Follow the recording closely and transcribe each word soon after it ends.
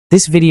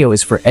This video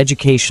is for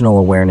educational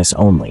awareness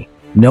only.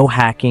 No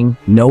hacking,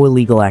 no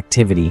illegal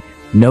activity,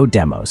 no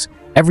demos.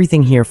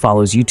 Everything here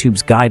follows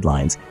YouTube's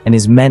guidelines and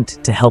is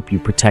meant to help you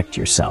protect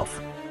yourself.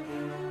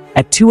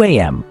 At 2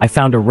 a.m., I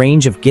found a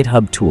range of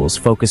GitHub tools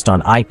focused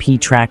on IP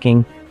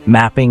tracking,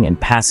 mapping, and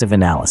passive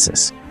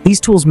analysis. These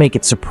tools make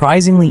it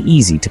surprisingly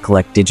easy to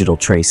collect digital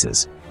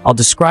traces. I'll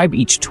describe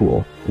each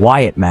tool,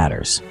 why it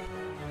matters.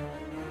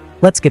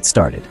 Let's get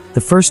started. The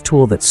first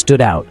tool that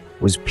stood out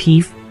was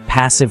PEEF,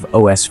 Passive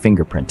OS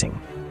Fingerprinting.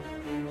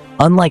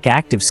 Unlike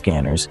active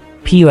scanners,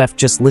 PEEF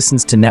just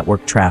listens to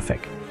network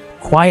traffic,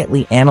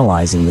 quietly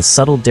analyzing the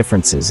subtle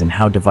differences in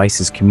how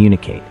devices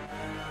communicate.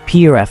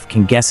 PEEF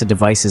can guess a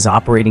device's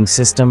operating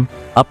system,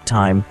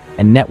 uptime,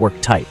 and network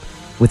type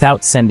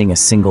without sending a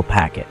single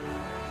packet.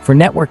 For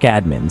network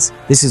admins,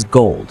 this is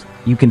gold.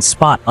 You can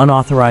spot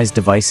unauthorized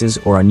devices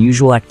or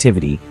unusual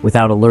activity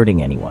without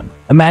alerting anyone.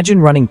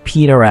 Imagine running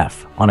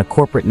PEEF on a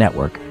corporate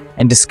network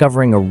and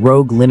discovering a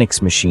rogue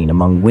Linux machine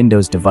among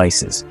Windows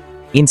devices.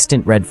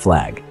 Instant red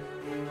flag.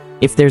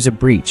 If there's a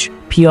breach,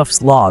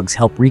 PEEF's logs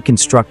help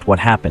reconstruct what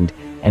happened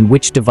and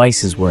which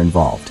devices were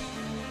involved.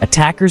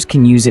 Attackers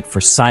can use it for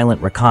silent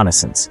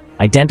reconnaissance,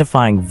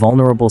 identifying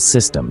vulnerable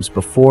systems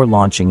before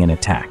launching an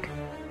attack.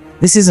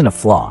 This isn't a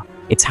flaw,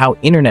 it's how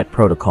internet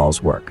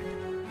protocols work.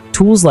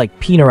 Tools like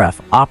PEEF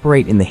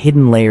operate in the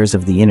hidden layers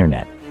of the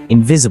internet,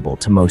 invisible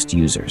to most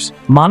users.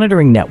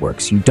 Monitoring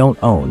networks you don't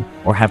own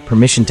or have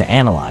permission to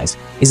analyze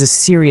is a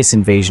serious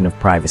invasion of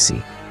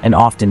privacy, and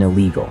often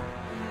illegal.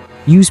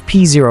 Use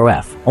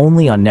PEEF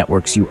only on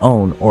networks you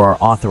own or are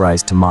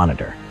authorized to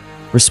monitor.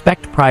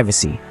 Respect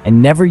privacy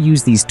and never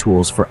use these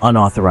tools for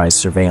unauthorized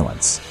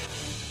surveillance.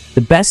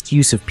 The best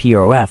use of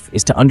PEEF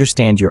is to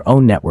understand your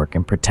own network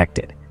and protect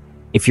it.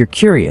 If you're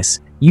curious,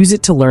 use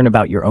it to learn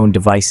about your own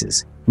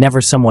devices, never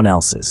someone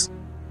else's.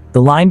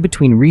 The line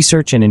between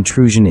research and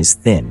intrusion is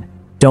thin.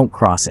 Don't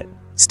cross it.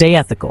 Stay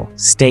ethical,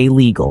 stay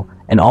legal,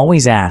 and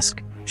always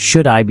ask,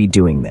 should I be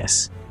doing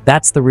this?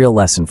 That's the real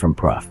lesson from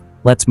PEEF.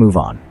 Let's move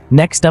on.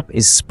 Next up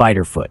is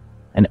Spiderfoot,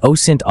 an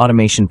OSINT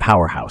automation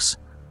powerhouse.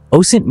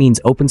 OSINT means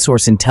open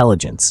source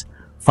intelligence,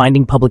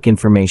 finding public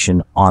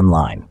information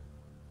online.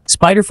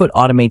 Spiderfoot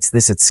automates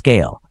this at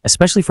scale,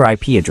 especially for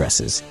IP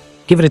addresses.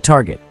 Give it a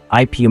target,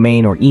 IP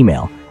domain or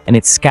email, and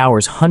it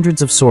scours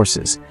hundreds of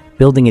sources,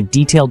 building a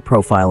detailed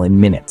profile in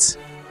minutes.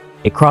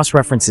 It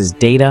cross-references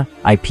data,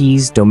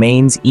 IPs,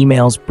 domains,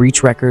 emails,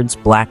 breach records,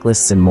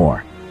 blacklists, and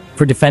more.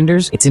 For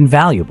defenders, it's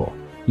invaluable.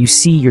 You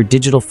see your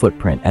digital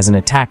footprint as an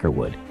attacker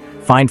would.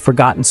 Find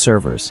forgotten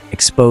servers,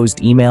 exposed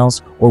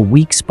emails, or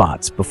weak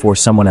spots before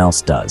someone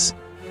else does.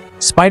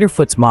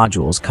 Spiderfoot's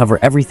modules cover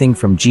everything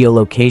from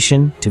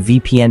geolocation to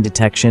VPN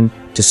detection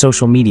to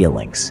social media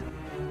links.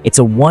 It's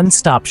a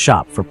one-stop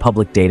shop for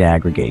public data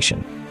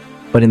aggregation.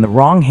 But in the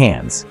wrong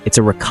hands, it's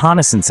a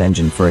reconnaissance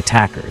engine for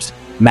attackers,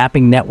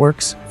 mapping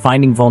networks,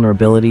 finding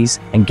vulnerabilities,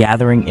 and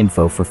gathering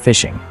info for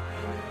phishing.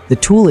 The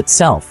tool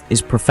itself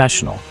is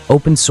professional,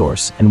 open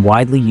source, and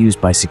widely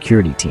used by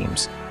security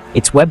teams.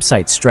 Its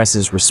website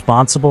stresses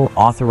responsible,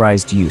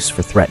 authorized use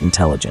for threat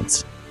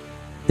intelligence.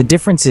 The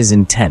difference is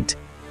intent.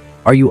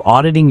 Are you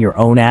auditing your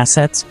own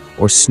assets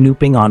or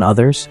snooping on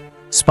others?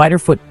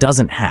 Spiderfoot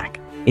doesn't hack.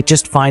 It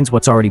just finds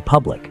what's already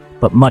public,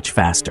 but much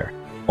faster.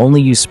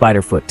 Only use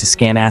Spiderfoot to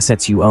scan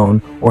assets you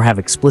own or have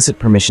explicit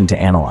permission to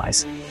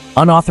analyze.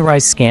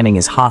 Unauthorized scanning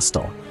is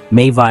hostile,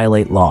 may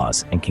violate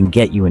laws, and can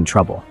get you in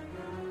trouble.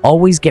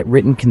 Always get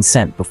written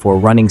consent before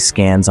running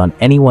scans on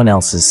anyone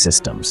else's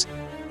systems.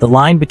 The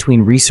line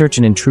between research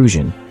and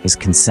intrusion is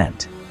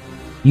consent.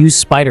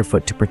 Use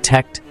Spiderfoot to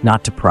protect,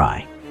 not to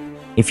pry.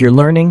 If you're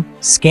learning,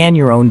 scan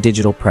your own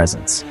digital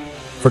presence.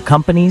 For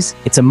companies,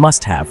 it's a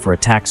must-have for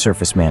attack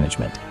surface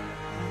management.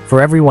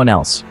 For everyone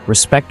else,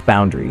 respect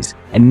boundaries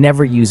and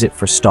never use it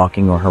for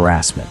stalking or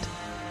harassment.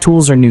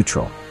 Tools are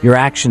neutral. Your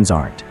actions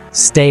aren't.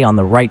 Stay on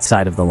the right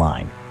side of the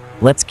line.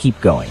 Let's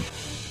keep going.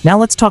 Now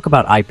let's talk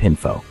about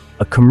IPinfo,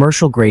 a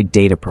commercial-grade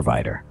data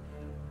provider.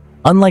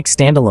 Unlike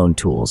standalone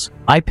tools,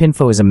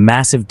 IPinfo is a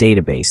massive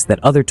database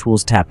that other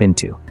tools tap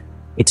into.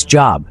 Its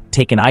job,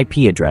 take an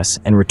IP address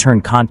and return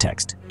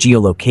context,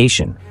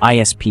 geolocation,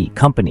 ISP,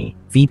 company,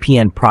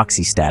 VPN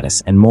proxy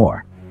status, and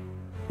more.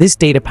 This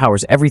data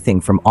powers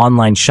everything from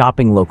online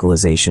shopping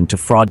localization to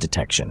fraud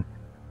detection.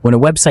 When a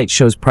website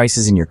shows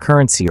prices in your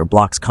currency or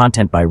blocks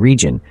content by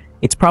region,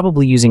 it's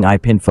probably using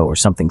IPinfo or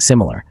something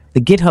similar.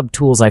 The GitHub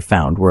tools I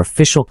found were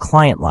official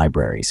client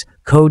libraries,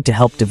 code to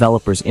help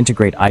developers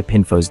integrate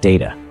IPinfo's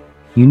data.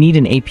 You need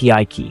an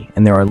API key,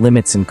 and there are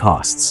limits and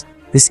costs.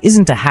 This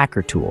isn't a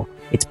hacker tool,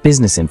 it's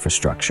business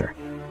infrastructure.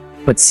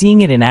 But seeing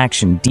it in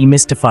action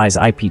demystifies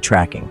IP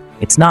tracking.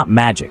 It's not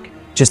magic,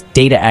 just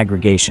data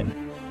aggregation.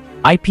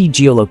 IP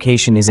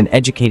geolocation is an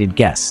educated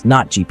guess,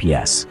 not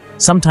GPS.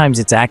 Sometimes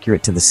it's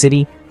accurate to the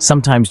city,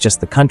 sometimes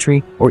just the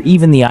country, or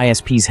even the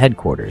ISP's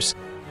headquarters.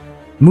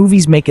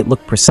 Movies make it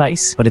look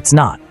precise, but it's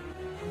not.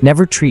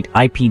 Never treat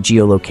IP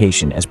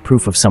geolocation as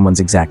proof of someone's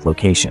exact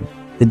location.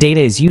 The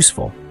data is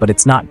useful, but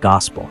it's not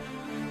gospel.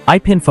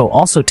 IPinfo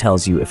also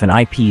tells you if an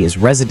IP is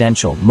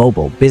residential,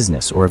 mobile,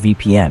 business, or a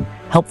VPN,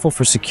 helpful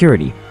for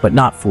security, but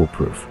not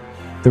foolproof.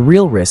 The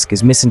real risk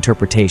is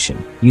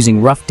misinterpretation,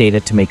 using rough data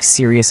to make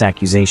serious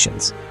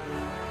accusations.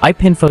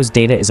 IPinfo's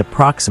data is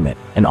approximate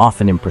and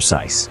often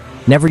imprecise.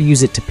 Never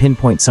use it to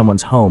pinpoint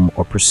someone's home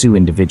or pursue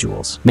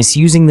individuals.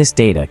 Misusing this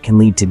data can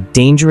lead to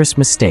dangerous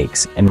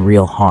mistakes and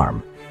real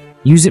harm.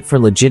 Use it for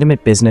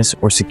legitimate business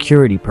or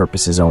security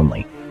purposes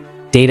only.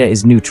 Data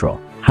is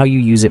neutral. How you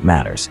use it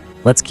matters.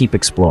 Let's keep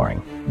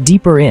exploring.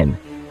 Deeper in,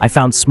 I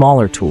found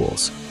smaller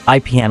tools,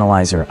 IP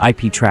Analyzer,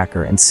 IP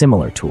Tracker, and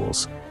similar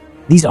tools.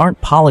 These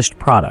aren't polished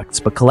products,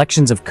 but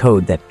collections of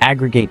code that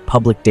aggregate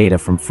public data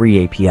from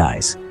free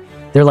APIs.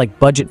 They're like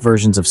budget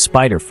versions of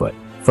Spiderfoot,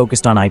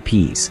 focused on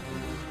IPs.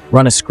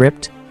 Run a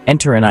script,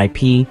 enter an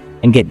IP,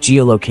 and get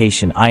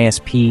geolocation,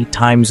 ISP,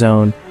 time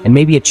zone, and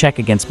maybe a check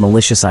against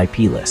malicious IP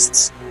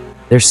lists.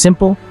 They're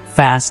simple,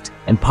 fast,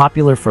 and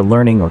popular for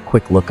learning or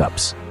quick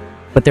lookups.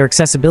 But their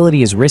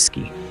accessibility is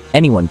risky.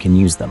 Anyone can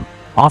use them,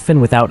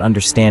 often without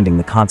understanding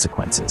the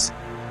consequences.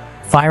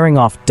 Firing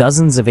off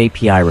dozens of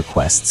API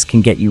requests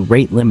can get you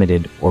rate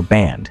limited or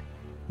banned.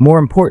 More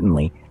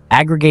importantly,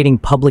 aggregating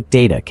public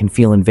data can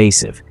feel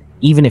invasive,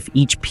 even if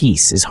each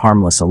piece is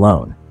harmless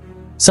alone.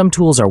 Some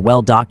tools are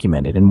well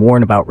documented and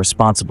warn about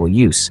responsible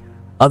use.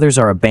 Others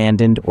are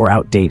abandoned or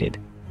outdated.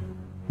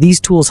 These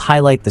tools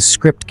highlight the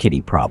script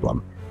kiddie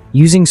problem,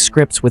 using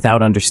scripts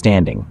without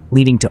understanding,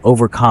 leading to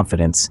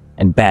overconfidence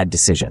and bad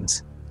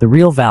decisions. The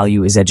real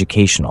value is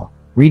educational.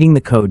 Reading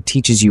the code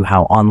teaches you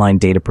how online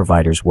data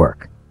providers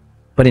work.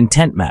 But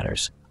intent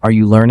matters. Are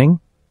you learning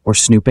or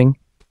snooping?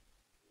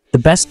 The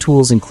best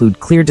tools include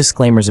clear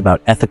disclaimers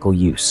about ethical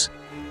use.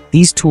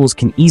 These tools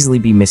can easily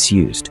be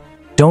misused.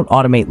 Don't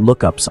automate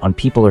lookups on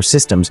people or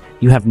systems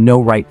you have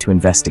no right to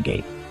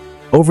investigate.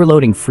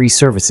 Overloading free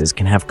services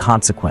can have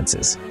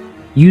consequences.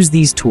 Use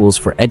these tools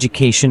for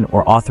education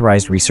or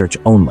authorized research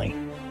only.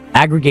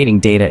 Aggregating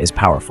data is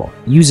powerful.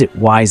 Use it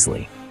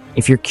wisely.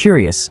 If you're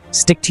curious,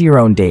 stick to your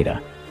own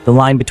data. The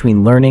line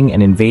between learning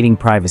and invading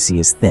privacy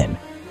is thin.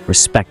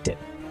 Respect it.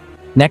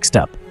 Next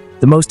up,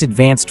 the most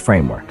advanced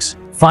frameworks.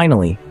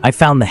 Finally, I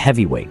found the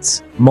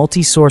heavyweights,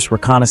 multi-source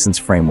reconnaissance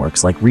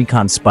frameworks like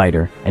Recon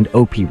Spider and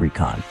OP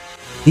Recon.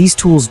 These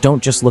tools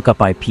don't just look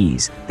up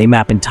IPs, they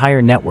map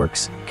entire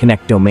networks,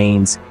 connect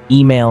domains,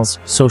 emails,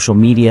 social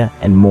media,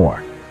 and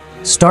more.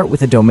 Start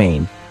with a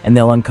domain, and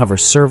they'll uncover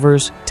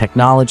servers,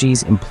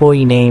 technologies,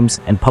 employee names,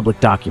 and public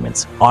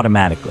documents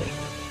automatically.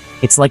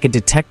 It's like a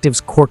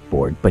detective's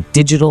corkboard, but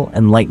digital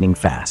and lightning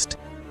fast.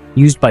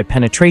 Used by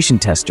penetration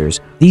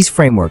testers, these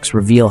frameworks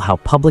reveal how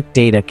public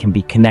data can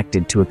be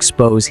connected to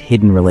expose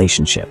hidden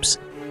relationships.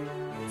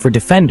 For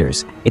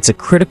defenders, it's a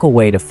critical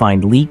way to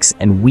find leaks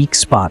and weak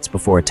spots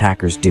before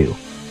attackers do.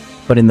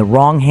 But in the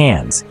wrong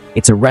hands,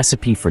 it's a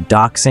recipe for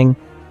doxing,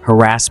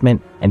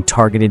 harassment, and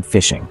targeted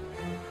phishing.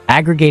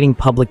 Aggregating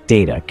public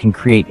data can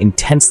create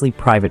intensely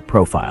private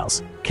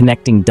profiles,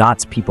 connecting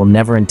dots people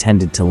never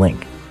intended to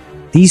link.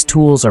 These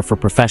tools are for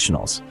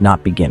professionals,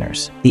 not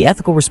beginners. The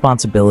ethical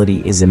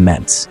responsibility is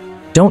immense.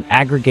 Don't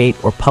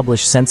aggregate or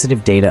publish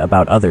sensitive data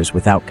about others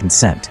without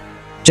consent.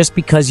 Just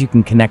because you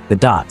can connect the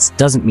dots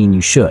doesn't mean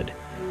you should.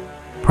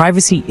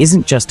 Privacy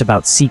isn't just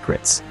about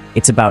secrets,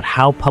 it's about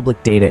how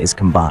public data is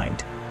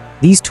combined.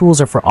 These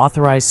tools are for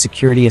authorized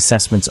security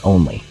assessments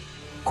only.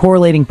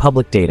 Correlating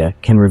public data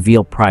can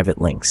reveal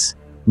private links.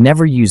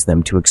 Never use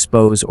them to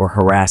expose or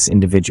harass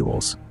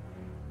individuals.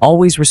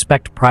 Always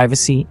respect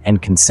privacy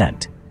and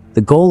consent.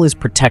 The goal is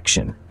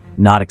protection,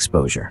 not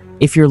exposure.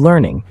 If you're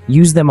learning,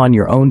 use them on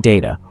your own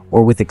data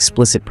or with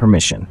explicit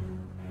permission.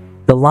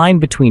 The line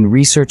between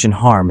research and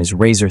harm is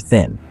razor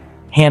thin.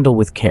 Handle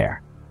with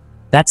care.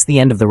 That's the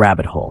end of the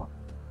rabbit hole.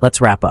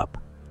 Let's wrap up.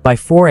 By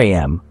 4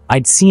 a.m.,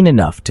 I'd seen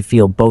enough to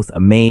feel both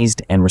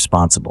amazed and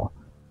responsible.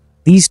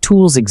 These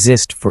tools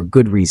exist for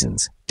good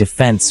reasons,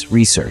 defense,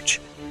 research,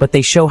 but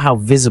they show how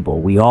visible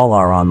we all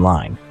are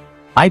online.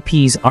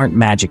 IPs aren't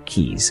magic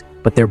keys,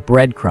 but they're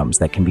breadcrumbs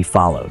that can be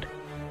followed.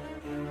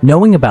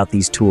 Knowing about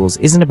these tools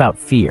isn't about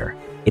fear,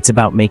 it's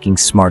about making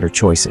smarter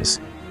choices.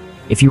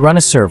 If you run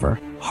a server,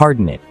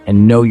 harden it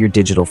and know your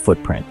digital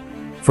footprint.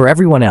 For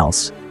everyone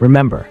else,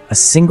 remember, a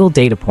single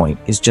data point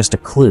is just a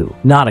clue,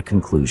 not a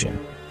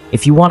conclusion.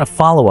 If you want to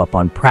follow up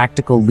on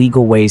practical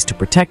legal ways to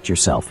protect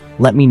yourself,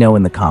 let me know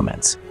in the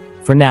comments.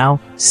 For now,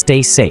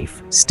 stay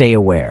safe, stay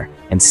aware,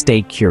 and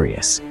stay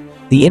curious.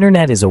 The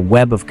internet is a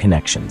web of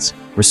connections.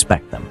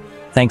 Respect them.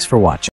 Thanks for watching.